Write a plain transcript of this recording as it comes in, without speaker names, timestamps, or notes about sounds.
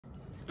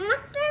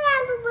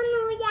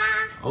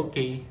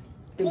Okay.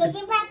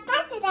 जेजे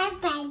बाप्पा तुला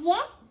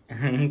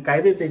पाहिजे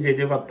काय देते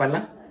जेजे बाप्पाला?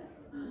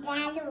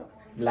 लाडू.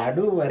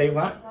 लाडू. अरे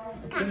वा.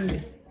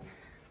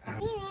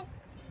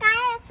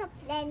 काय असं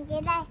प्लॅन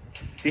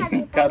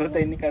केलाय?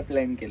 कारुताईंनी काय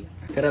प्लॅन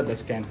केला? करा आता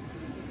स्कॅन.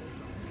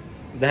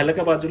 झालं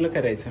का बाजूला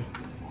करायचं?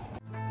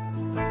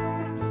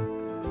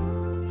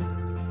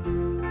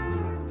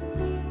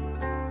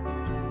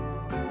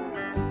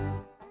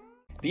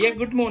 Riya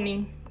good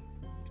morning.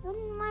 Good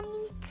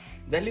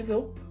morning. झाली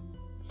झोप?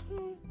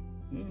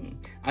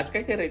 आज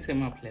काय करायचंय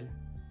मग आपल्याला?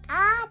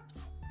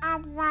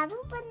 आज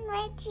लाडू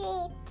बनवायचे.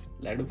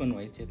 लाडू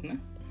बनवायचेत ना?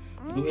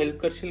 तू हेल्प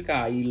करशील का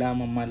आईला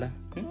मम्माला?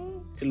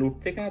 चल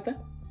उठते का आता?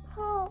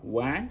 हो.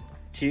 1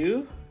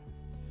 2.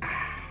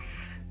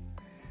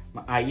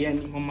 मग आई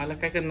आणि मम्माला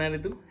काय करणार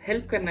आहे? तू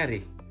हेल्प करणार आहे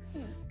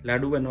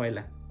लाडू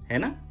बनवायला, है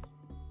ना?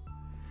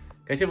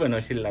 कसे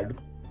बनवशील लाडू?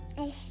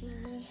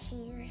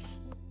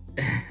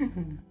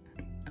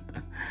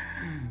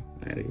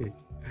 अरे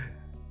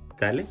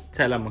चालेल.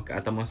 चला मग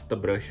आता मस्त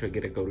ब्रश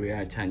वगैरे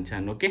करूया छान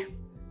छान. ओके.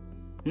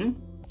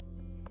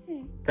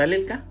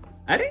 चालेल का?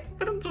 अरे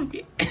परत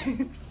झोपी.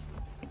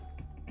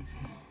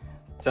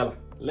 चला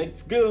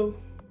लेट्स गो.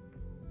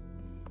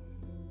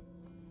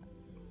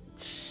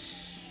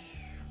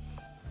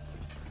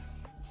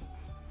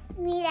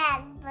 मी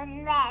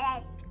बनवायला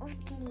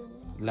उठली.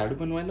 लाडू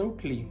बनवायला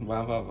उठली. वा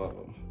वा वा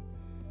वा.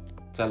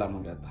 चला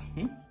मग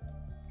आता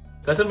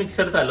कसं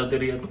मिक्सर चालवते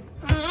रिया तू?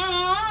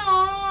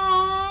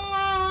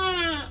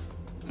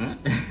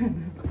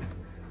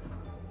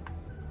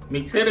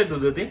 मिक्सर आहे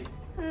तुझं ते?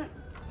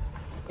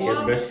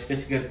 ब्रश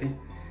कशी करते?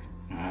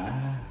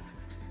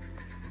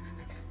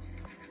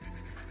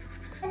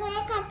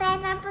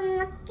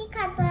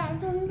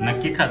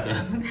 नक्की खातोय.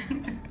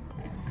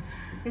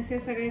 कसे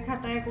सगळे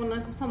खाताय,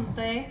 कोणाचं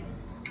संपतंय?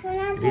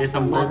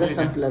 माझं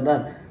संपलं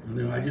बघ.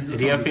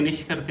 रिया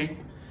फिनिश करते.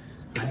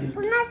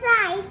 कुणाचं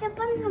आईचं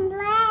पण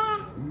संपलंय.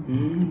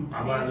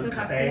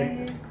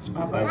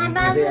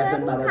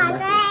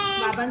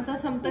 बाबांचा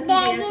संपत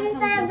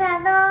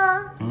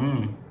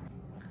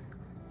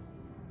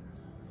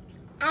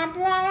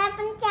आपल्याला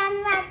पण छान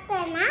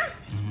वाटतंय ना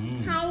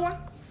खायला.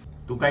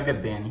 तू काय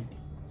करते? आणि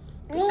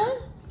मी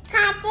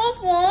खाते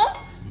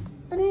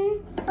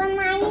पण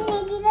आईने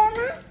दिलं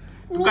ना.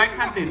 तू काय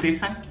खाते ते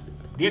सांग.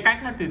 रिया काय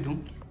खाते तू?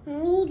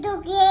 मी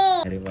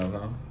ढोकळे. अरे बाबा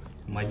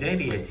मजा आहे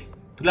रियाची.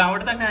 तुला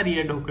आवडता का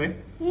रिया ढोकळे?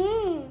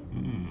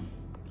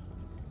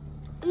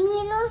 मी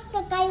रोज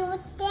सकाळी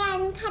उठते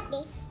आणि खाते.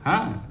 हा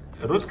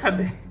रोज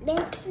खाते?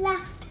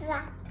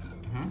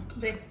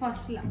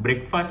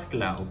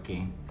 ब्रेकफास्टला. ओके.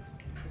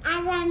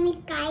 आज आम्ही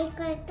काय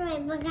करतोय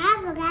बघा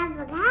बघा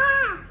बघा.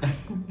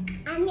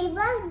 आम्ही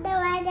बघ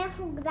देवाला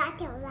फुगडा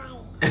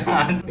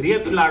ठेवलाय. रिया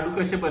तू लाडू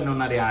कसे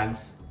बनवणार आहे आज?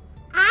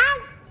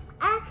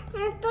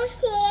 तो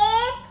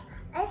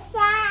शेप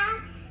असा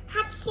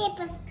हार्ट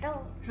शेप असतो.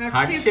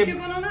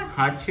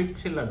 हार्ट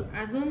शेपचे लाडू.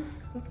 अजून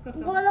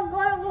गोल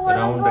गोल गोल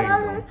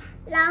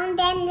लावून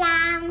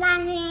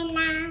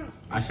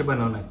असे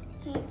बनवणार.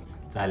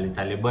 चालेल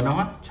चालेल बनव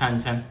हा छान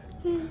छान.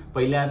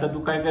 पहिले आता तू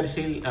काय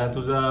करशील?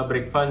 तुझा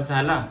ब्रेकफास्ट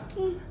झाला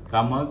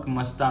का मग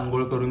मस्त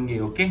आंघोळ करून घे.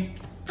 ओके.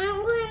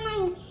 आंघोळ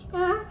नाही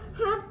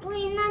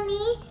मी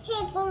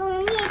हे करून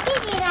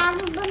घेते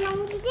लाडू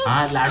बनवून घेते.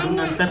 हा लाडू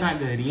नंतर ना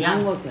घरी.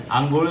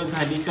 आंघोळ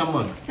झाली का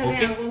मग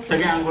ओके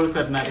सगळे आंघोळ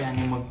करणारे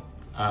आणि मग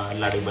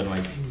लाडू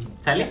बनवायचे.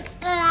 चालेल.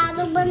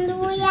 लाडू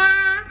बनवूया.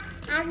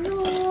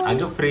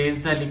 अगं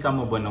फ्रेश झाली का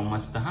मग बनव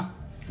मस्त. हा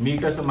मी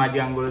कसं माझी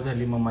आंघोळ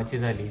झाली, मम्माची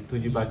झाली,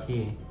 तुझी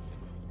बाकी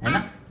आहे ना?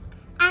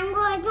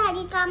 आंघोळ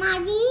झाली का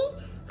माझी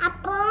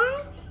आपण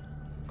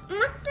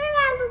मस्त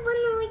लाडू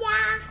बनवूया.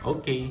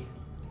 ओके.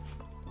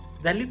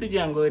 झाली तुझी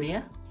आंघोळ रिया?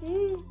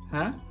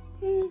 हा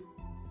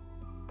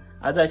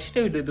आज अशी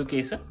ठेवली तू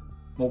केस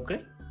मोकळे?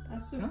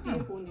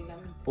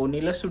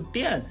 पोनीला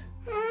सुट्टी आज?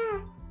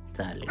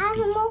 चालेल.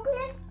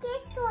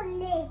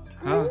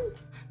 हा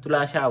तुला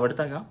असे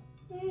आवडता का?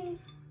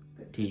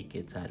 ठीक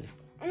आहे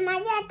चालेल.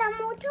 माझे आता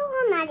मोठे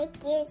होणार आहे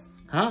केस.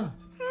 हा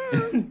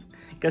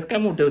कस काय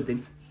मोठे होते?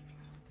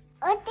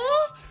 केस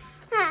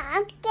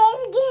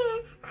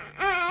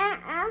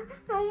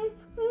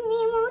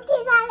मी मोठी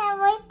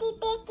झाल्यावर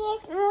तिथे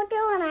केस मोठे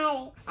होणार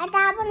आहे. आता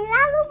आपण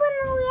लाडू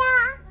बनवूया.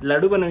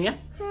 लाडू बनवूया.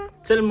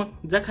 चल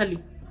मग जा खाली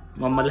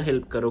मम्माला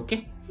हेल्प कर. ओके.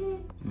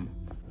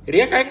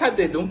 रिया काय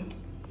खाते तू?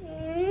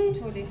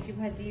 छोलेची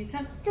भाजी.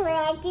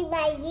 छोल्याची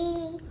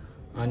भाजी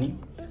आणि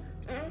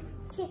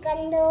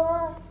श्रीखंड.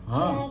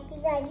 छोल्याची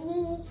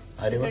भाजी.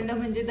 अरे श्रीखंड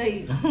म्हणजे दही.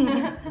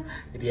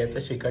 रियाचा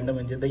श्रीखंड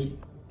म्हणजे दही.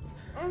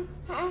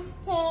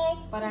 हे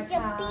पराठा.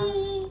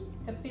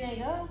 चप्पी नाही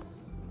ग,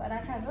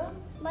 पराठा ग.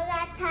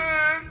 पराठा.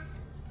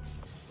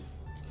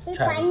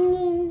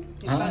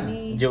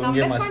 पाणी जेवण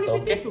घे मस्त.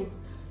 ओके.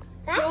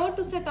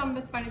 छोटूस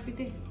तांब्यात पाणी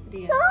पिते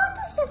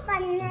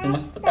रिया.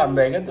 मस्त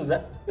तांब्या आहे का तुझा?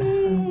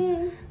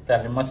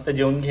 चालेल मस्त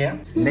जेवण घे.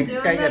 नेक्स्ट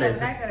काय करायचं?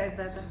 काय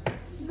करायचं आता?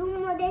 रूम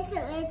मध्ये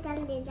सगळे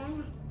चालले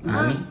जाणार.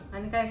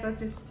 आणि काय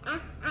करते?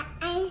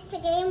 आणि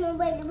सगळे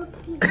मोबाईल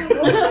बघतील.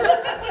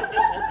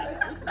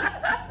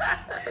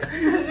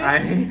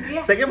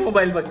 आणि सगळे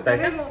मोबाईल बघताय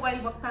सगळे का? मोबाईल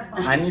बघतात.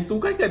 आणि तू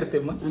काय करते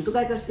मग? आणि तू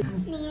काय करशील?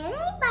 मी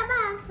अरे बाबा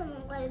असं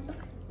मोबाईल बघ.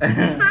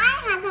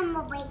 हाय माझा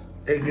मोबाईल.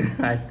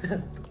 अच्छा,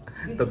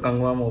 तो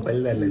कंगवा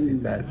मोबाईल झाला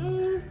तिचा आज.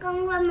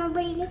 कंगवा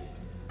मोबाईल दे.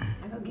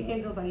 अगं, घे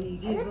ग बाई,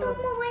 घे अरे ग. तू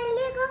मोबाईल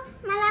दे ग.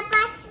 मला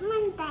 5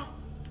 म्हणताय.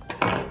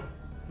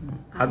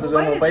 हा तुझा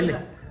मोबाईल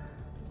आहे?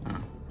 हा,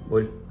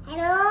 बोल.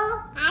 हॅलो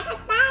काय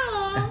करताय?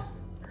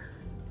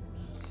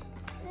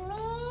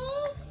 मी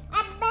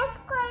अभ्यास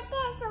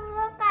करते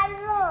सगळं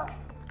काढलो.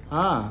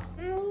 हा,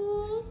 मी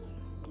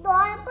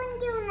डॉल पण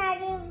घेऊन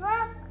आली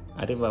बघ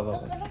अरे बाबा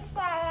इकडे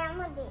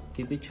शाळेमध्ये.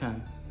 किती छान.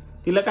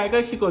 तिला काय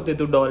काय शिकवते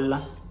तू डॉलला?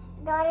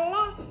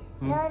 डॉलला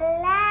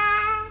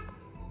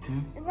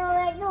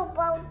जवळ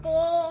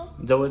झोपवते.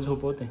 जवळ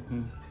झोपवते.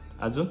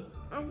 अजून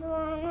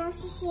अजून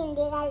अशी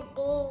शिंदे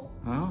घालते.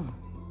 हा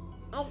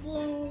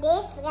अजून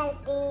ड्रेस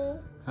घालते.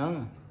 हा,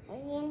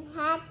 अजून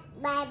हात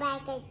बाय बाय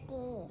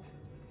करते.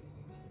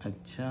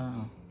 अच्छा,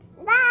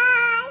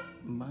 बाय.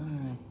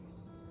 बाय.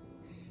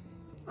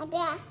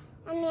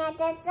 आम्ही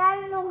आता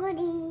चाललो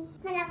घरी.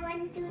 मला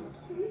 1 2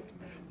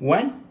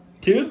 1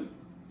 2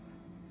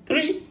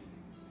 3.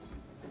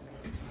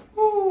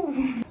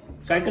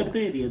 काय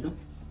करते रिया तू?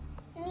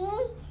 मी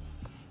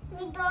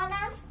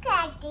डॉलर्स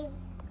खेळते.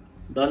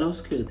 डॉल हाऊस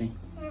खेळते.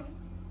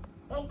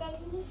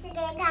 त्याच्यातली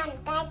सगळे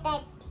घालतात.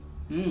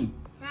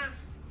 हा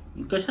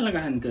कशाला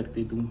घाण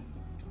करते तू?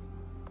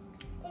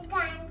 ते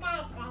गाण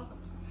काढतात.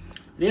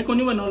 रिया,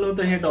 कोणी बनवलं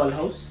होतं हे डॉल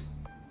हाऊस?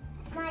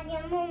 माझ्या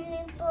मम्मी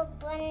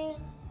पप्पांनी.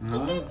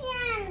 किती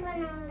छान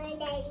बनवलंय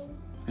डॅडी.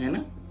 है ना?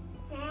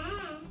 हा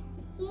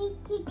ही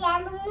त्या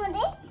रूम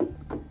मध्ये,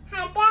 हा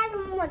त्या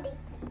रूम मध्ये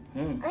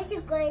अशी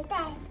करत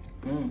आहे.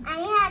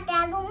 आणि हा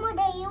त्या रूम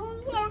मध्ये येऊन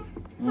गेला.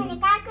 म्हणे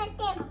काय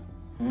करते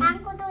काम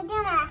करू दे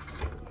मला.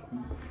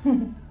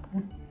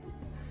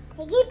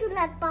 हे घे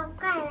तुला पाव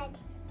खायला.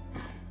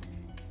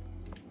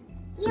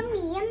 Yummy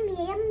yummy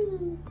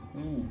yummy.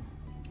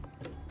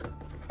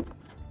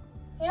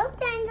 हे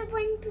त्यांचं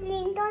पण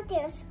प्रिंट होते.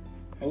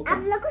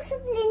 आपलं कसं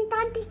प्रिंट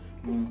होते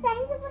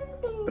त्यांचं पण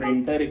प्रिंट.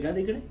 प्रिंटर आहे का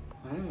तिकडे?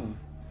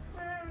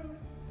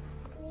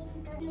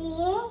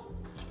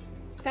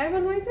 काय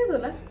बनवायचंय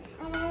तुला?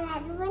 मला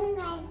लाडू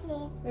बनवायचे.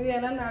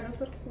 याला लाडू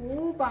तर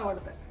खूप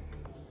आवडतात.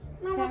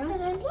 मला करू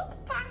देते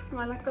का?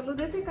 मला कलू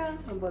देते का?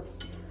 बस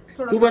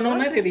तू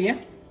बनवणार आहे रिया?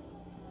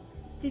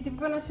 चिची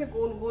पण असे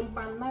गोल गोल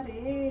पाडणार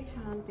आहे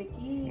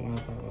छानपैकी.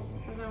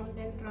 Round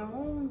and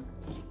round.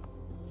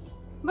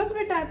 बस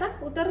बेटा आता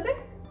उतरते.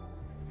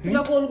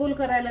 तुला गोल गोल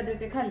करायला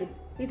देते खाली.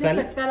 इथे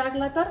चटका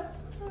लागला तर.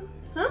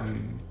 हा,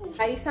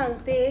 आई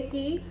सांगते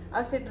की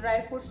असे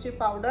ड्रायफ्रुट्सची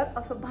पावडर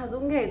असं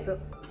भाजून घ्यायचं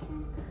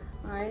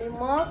आणि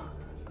मग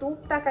तूप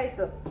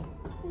टाकायचं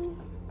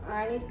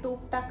आणि तूप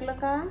टाकलं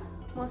का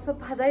मग असं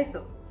भाजायचं.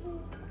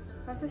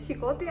 असं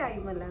शिकवते आई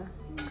मला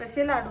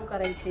कसे लाडू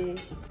करायचे.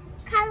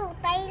 खाऊ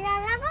ताईला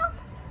लागो.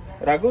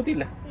 रागव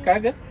तिला काय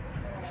ग?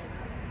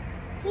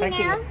 काय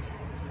केलं?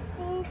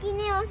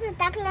 तिने असं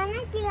टाकलं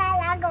ना तिला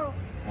लागव.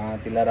 हा,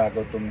 तिला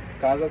रागवतो मी.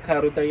 का ग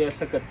खारुताई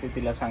असं करते?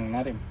 तिला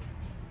सांगणार आहे.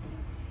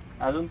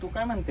 अजून तू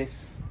काय म्हणतेस?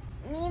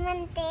 मी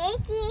म्हणते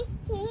की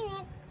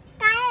हिने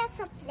काय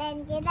असं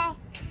प्लॅन केलाय.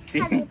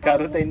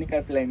 खारुताईने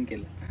काय प्लॅन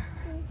केलं?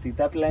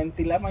 तिचा प्लॅन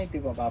तिला माहिती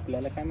बाबा,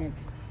 आपल्याला काय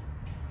माहिती.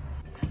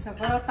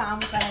 सगळं काम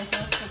करायचं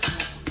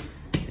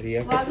असतं.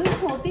 रिया अजून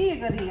छोटी आहे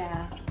का रिया?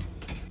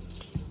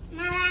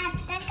 मला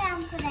आता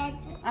काम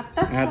करायचं.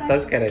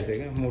 आत्ताच करायचंय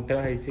का? मोठं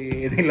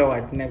व्हायची तिला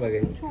वाट नाही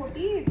बघायची.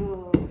 छोटी आहे ग.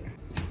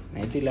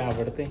 नाही, तिला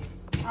आवडते.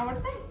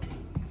 आवडते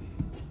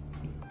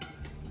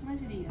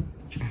माझी रिया.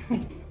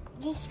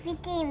 ज्यूस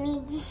पिते मी.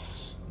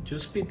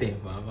 ज्यूस पिते.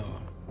 वा वा वा.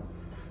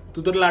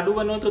 तू तर लाडू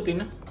बनवत होती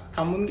ना,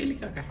 थांबून गेली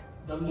का काय?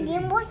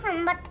 लिंबू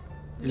सरबत.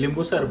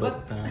 लिंबू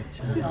सरबत.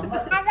 अच्छा,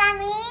 आज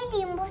आम्ही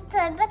लिंबू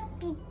सरबत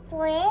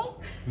पितोय.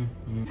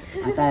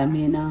 आता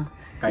आम्ही ना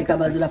एका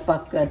बाजूला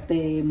पाक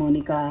करते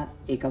मोनिका,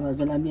 एका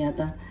बाजूला मी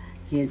आता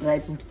हे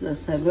ड्रायफ्रुटचं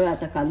सगळं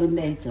आता काढून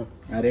द्यायचं.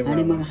 अरे वा.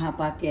 आणि मग हा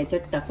पाक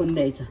याच्यात टाकून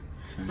द्यायचा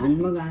आणि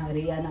मग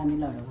रियाला आम्ही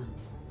लाडू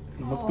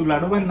बनवू. मग तू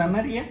लाडू बनणार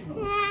ना रिया?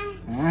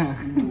 हा,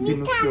 ती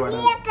नुसती थांबली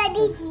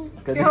कधीची.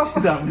 कधीची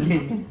थांबली.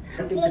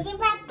 त्याचे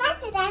पप्पा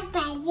तुला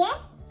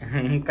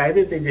पाहिजे काय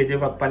देते जेजे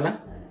बाप्पाला?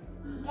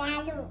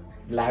 लाडू.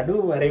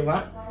 लाडू. अरे वा.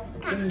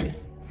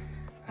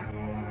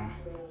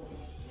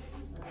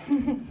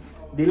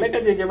 दिलं का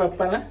जेजे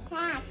बाप्पाला?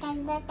 हा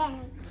खाल्लं त्याने.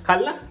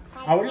 खाल्ला?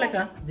 आवडला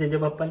का जेजे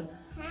बाप्पाला?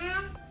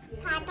 हा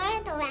खातोय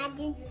तो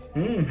अजून.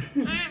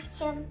 हा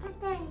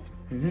शोधतोय.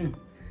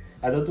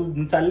 आता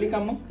तू चालली का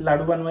मग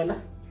लाडू बनवायला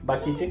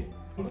बाकीचे?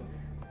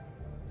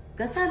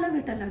 कसा आला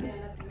बेटा लाडू?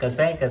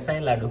 कसा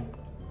आहे लाडू?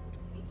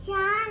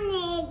 छान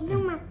आहे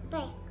एकदम मस्त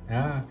आहे.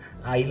 हा,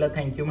 आईला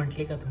थँक्यू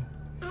म्हटली का तू?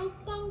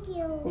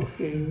 थँक्यू.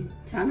 ओके,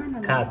 छान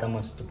आला. खा आता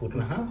मस्त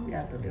पूर्ण. हा,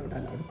 आता तेवढा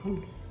लाडू खाऊन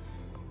घे.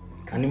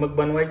 आणि मग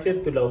बनवायचे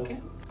आहेत तुला. ओके,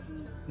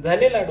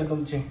 झाले लाडू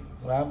तुमचे.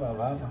 वा वा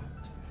वा वा.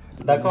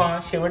 दाखव. हा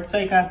शेवटचा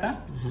आहे का आता? हा,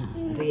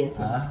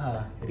 रियाचा. हा,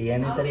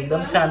 रियाने तर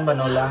एकदम छान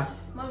बनवला.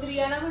 मग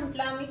रियाला म्हंटल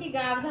आम्ही की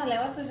गार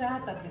झाल्यावर तुझ्या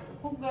हातात देतो.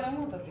 खूप गरम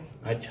होत ते.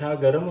 अच्छा,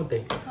 गरम होते.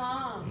 हा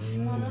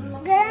म्हणून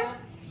मग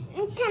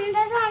थंड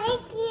झाले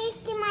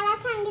की मला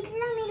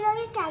सांगितलं मी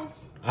लगेच आली.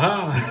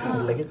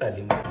 हा लगेच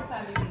आली.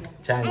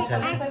 छान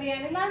छान. आता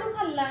रियाने लाडू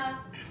खाल्ला.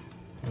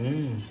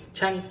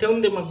 छान. ठेवून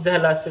दे मग,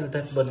 झाला असेल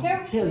तर बनव.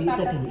 ठेव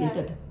इथं ठेव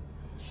इथं.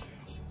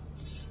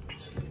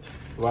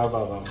 वा वा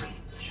वा,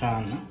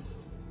 छान.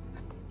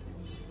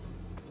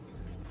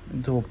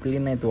 झोपली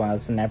नाही तू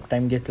आज, नॅप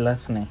टाइम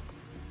घेतलाच नाही.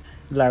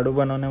 लाडू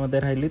बनवण्यामध्ये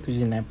राहिली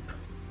तुझी नॅप.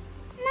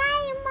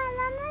 नाही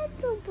मला नाही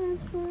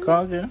झोपायचं.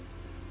 का ग?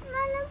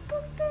 मला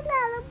फक्त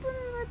लाडू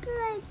बनवत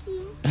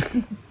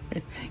राहायची.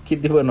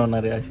 किती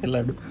बनवणार आहे असे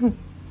लाडू?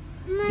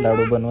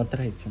 लाडू बनवत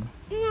राहायचे.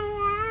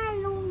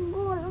 मला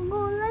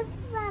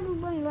गोलच लाडू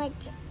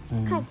बनवायचे.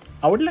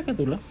 आवडला का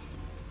तुला?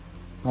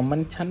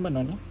 मम्माने छान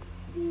बनवलं.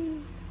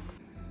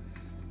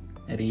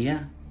 रिया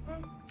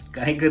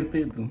काय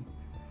करते तू?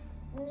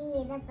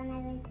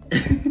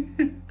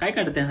 काय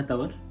काढते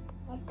हातावर?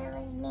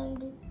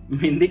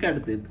 मेहंदी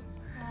काढते तू?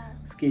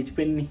 स्केच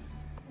पेननी,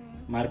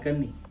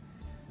 मार्करनी?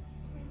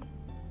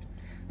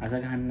 असा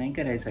घाण नाही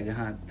करायचा ग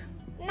हात.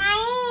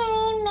 नाही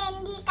मी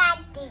मेहंदी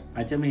काढते.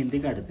 अच्छा, मेहंदी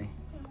काढते.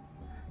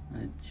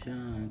 अच्छा,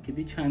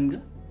 किती छान ग.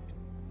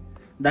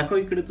 दाखव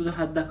इकडे तुझा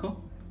हात, दाखव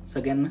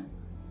सगळ्यांना.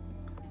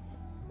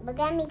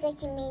 बघा मी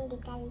कशी मेहंदी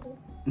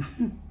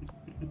काढली.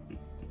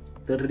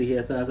 तर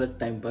रियाचा असा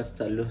टाइमपास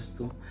चालू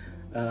असतो.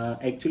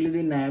 ऍक्च्युली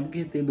ती नॅप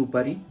घेते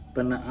दुपारी,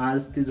 पण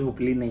आज ती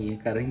झोपली नाहीये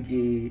कारण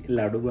की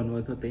लाडू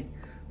बनवत होते.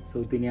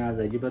 सो तिने आज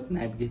अजिबात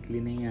नॅप घेतली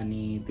नाही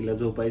आणि तिला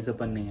झोपायचं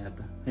पण नाही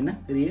आता, है ना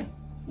रिया?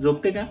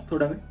 झोपते का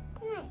थोडा वेळ?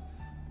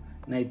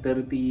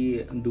 नाहीतर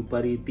ती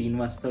दुपारी 3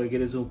 वाजता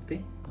वगैरे झोपते,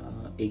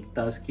 1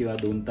 तास किंवा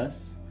 2 तास.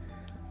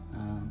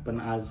 पण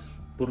आज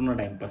पूर्ण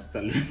टाइमपास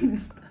चालू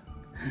असतं.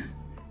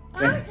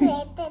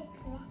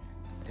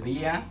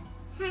 रिया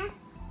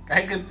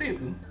काय करते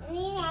तू?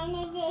 मी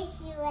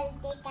मॅनेजरशी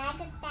बोलते. काय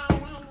करताय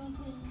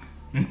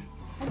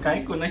मॅनेजर?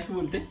 काय कोणाशी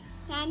बोलते?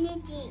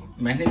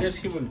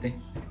 मॅनेजरशी बोलते.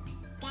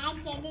 काय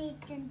चालू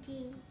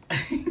तुमची?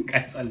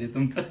 काय चाललंय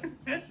तुमचं?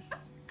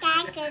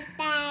 काय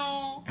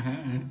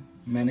करताय?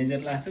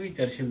 मॅनेजरला असं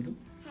विचारशील तू?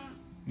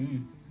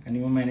 आणि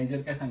मग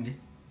मॅनेजर काय सांगे?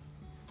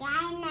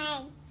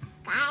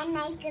 काय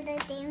नाही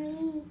करत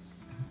मी.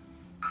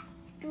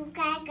 तू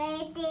काय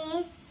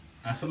करतेस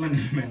असं म्हणे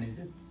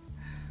मॅनेजर.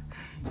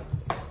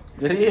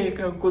 घरी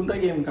कोणता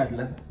गेम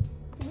काढला?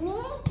 मी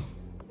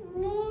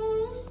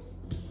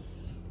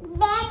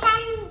बॅट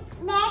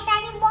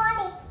आणि बॉल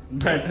आहे.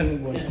 बॅट आणि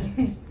बॉल.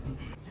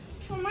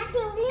 मम्मा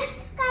ठेवली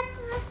का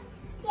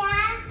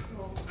चार?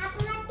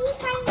 आपला ती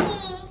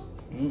पाहिजे.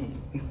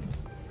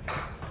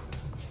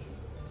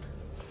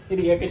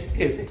 रिया कशी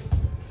खेळते?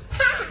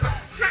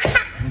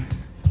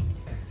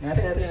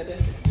 अरे अरे अरे.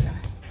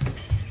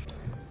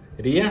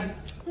 रिया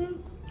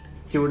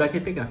चिवडा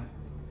घेते का?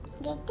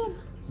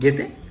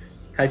 घेते.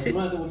 खाशी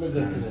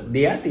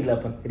द्या तिला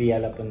पण,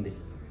 रियाला पण दे.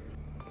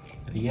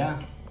 रिया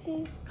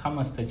खा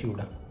मस्त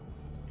चिवडा.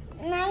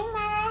 नाही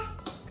मला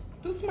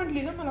तूच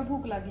म्हटली ना मला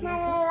भूक लागली.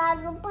 मला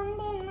लाडू पण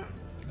दे ना.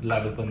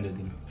 लाडू पण दे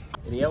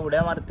तिला. रिया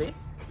उड्या मारते.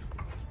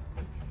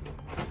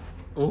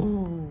 ओ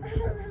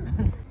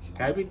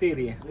काय पिते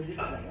रिया?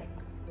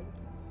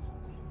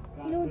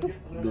 दूध.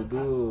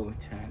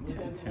 छान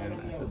छान छान.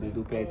 असं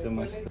दूध प्यायचं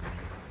मस्त.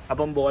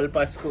 आपण बॉल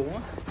पास करू.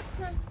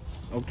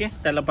 ओके,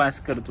 त्याला पास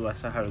कर तू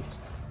असा हळूच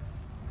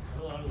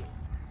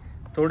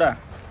थोडा.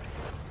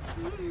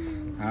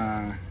 हा,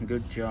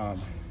 गुड जॉब.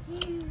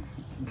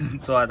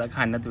 तो आता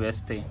खाण्यात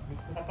व्यस्त आहे.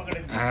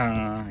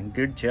 हा,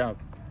 गुड जॉब.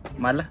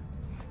 मला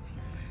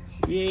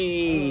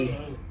ये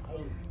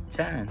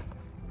छान.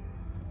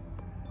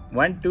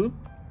 1 2.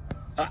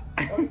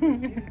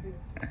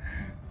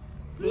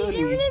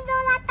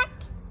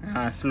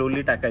 हा,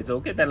 स्लोली टाकायचं.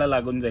 ओके, त्याला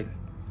लागून जाईल.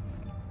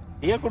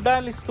 ये कुठं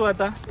आलीस तू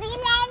आता?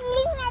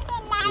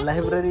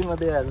 लायब्ररी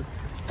मध्ये आलो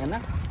है ना.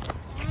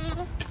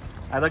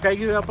 आता काय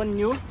घेऊया आपण?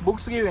 न्यू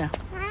बुक्स घेऊया.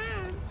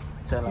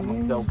 चला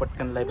मग जाऊ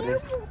पटकन library.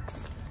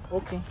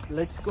 Okay,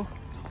 let's go.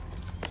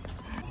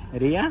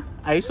 Riya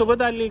आई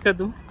सोबत आली का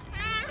तू?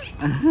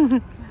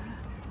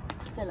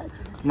 चला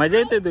मजा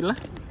येते तुला?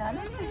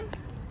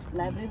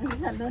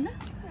 लायब्ररी चाललो ना.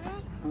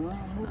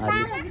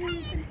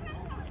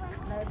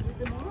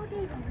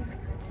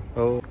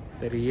 हो,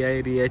 तर ही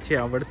आहे रियाची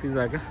आवडती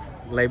जागा,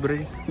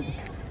 लायब्ररी.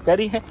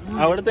 करी है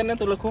आवडते ना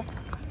तुला खूप?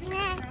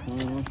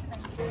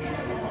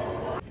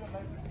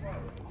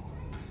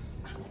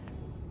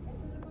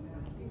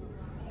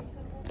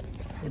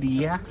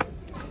 रिया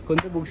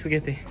कोणते बुक्स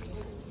घेते?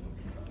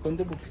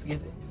 कोणते बुक्स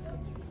घेते?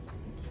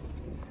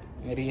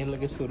 रिया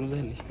लगेच सुरू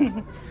झाली.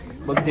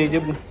 बघ जे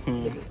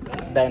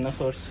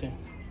डायनासॉर्सचे.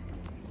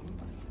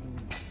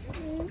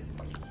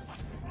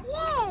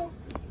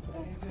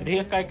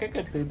 रिया काय काय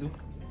करते तू?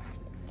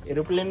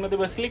 एरोप्लेन मध्ये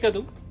बसली का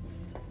तू?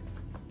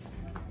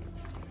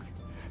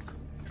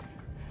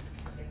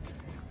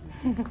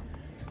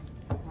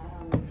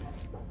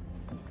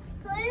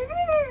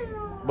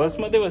 बस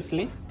मध्ये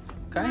बसली?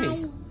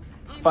 काय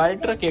फायर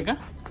ट्रक आहे का?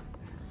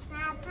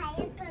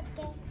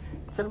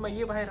 चल मग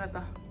ये बाहेर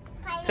आता.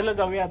 चला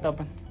जाऊया आता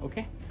आपण.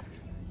 ओके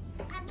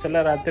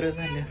चला, रात्री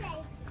झाली,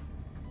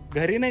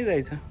 घरी नाही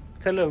जायचं.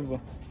 चल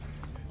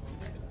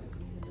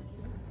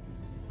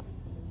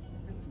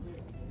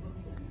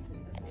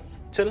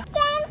चला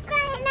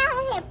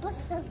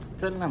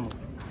चल ना,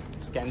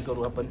 मग स्कॅन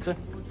करू आपण. चल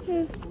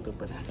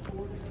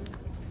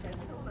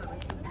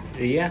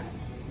रिया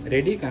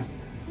रेडी का?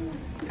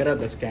 करा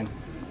आता स्कॅन.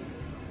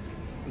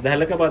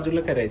 झालं का?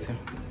 बाजूला करायचं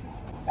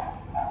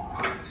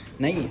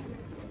नाही,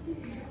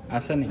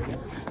 असं नाही का?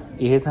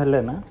 हे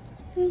झालं ना,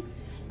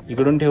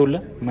 इकडून ठेवलं,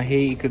 मग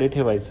हे इकडे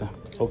ठेवायचं.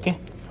 ओके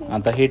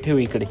आता हे ठेव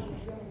इकडे,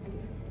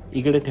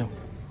 इकडे ठेव,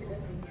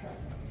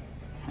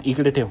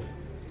 इकडे ठेव.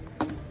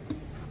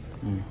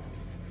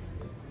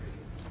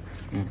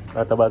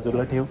 आता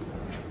बाजूला ठेव.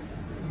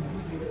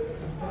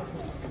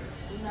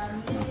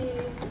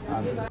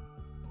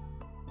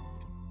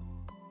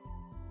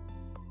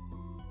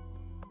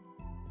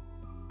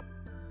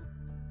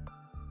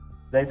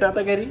 जायचं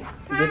आता घरी.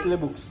 घेतले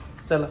बुक्स.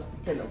 चला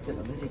चलो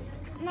चलो घरी.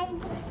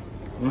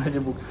 माझे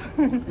बुक्स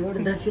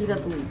एवढं धरशील का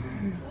तू?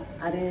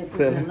 अरे तू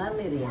चल. करणार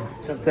नाही रे.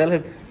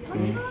 चलत.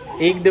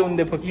 एक देऊन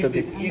दे फक्त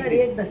ते. धर,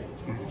 एक धर.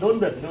 दोन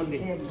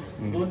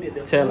दे.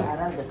 चला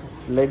आराम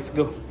कर. Let's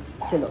go.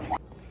 चलो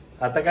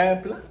आता काय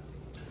आपलं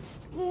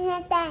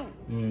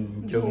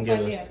झोप जेवून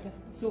आली गेलं. आता.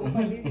 झोप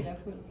आली तिला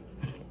फुल.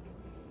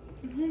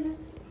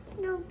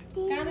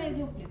 का नाही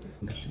झोपली तू?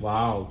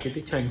 वाव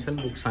किती छान छान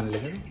बुक्स आणले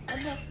का.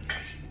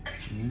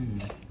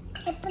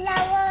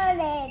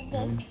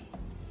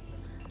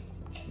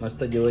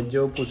 मस्त जेवत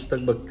जेव पुस्तक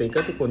बघते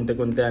का तू? कोणते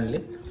कोणते आणले?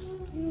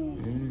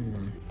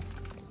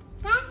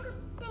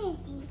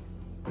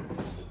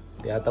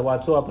 ते आता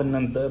वाचू आपण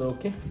नंतर.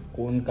 ओके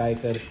कोण काय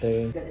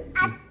करतंय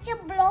आजच्या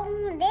ब्लॉग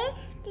मध्ये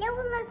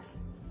येऊनच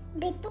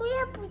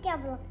भेटूया पुढच्या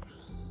ब्लॉग.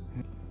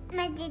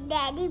 माझे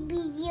डॅडी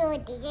बिझी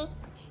होते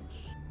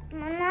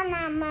म्हणून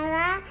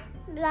आम्हाला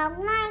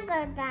ब्लॉग नाही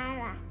करता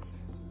आला,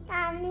 तर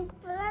आम्ही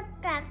परत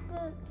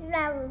टाकू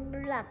लावू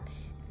ब्लॉग्स.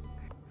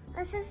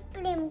 असंच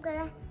प्रेम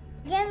करा.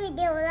 या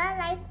व्हिडिओला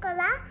लाईक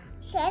करा,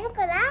 शेअर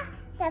करा,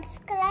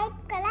 सबस्क्राईब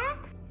करा.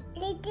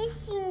 लेटेस्ट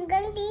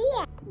सिंगल दी.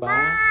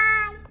 बाय.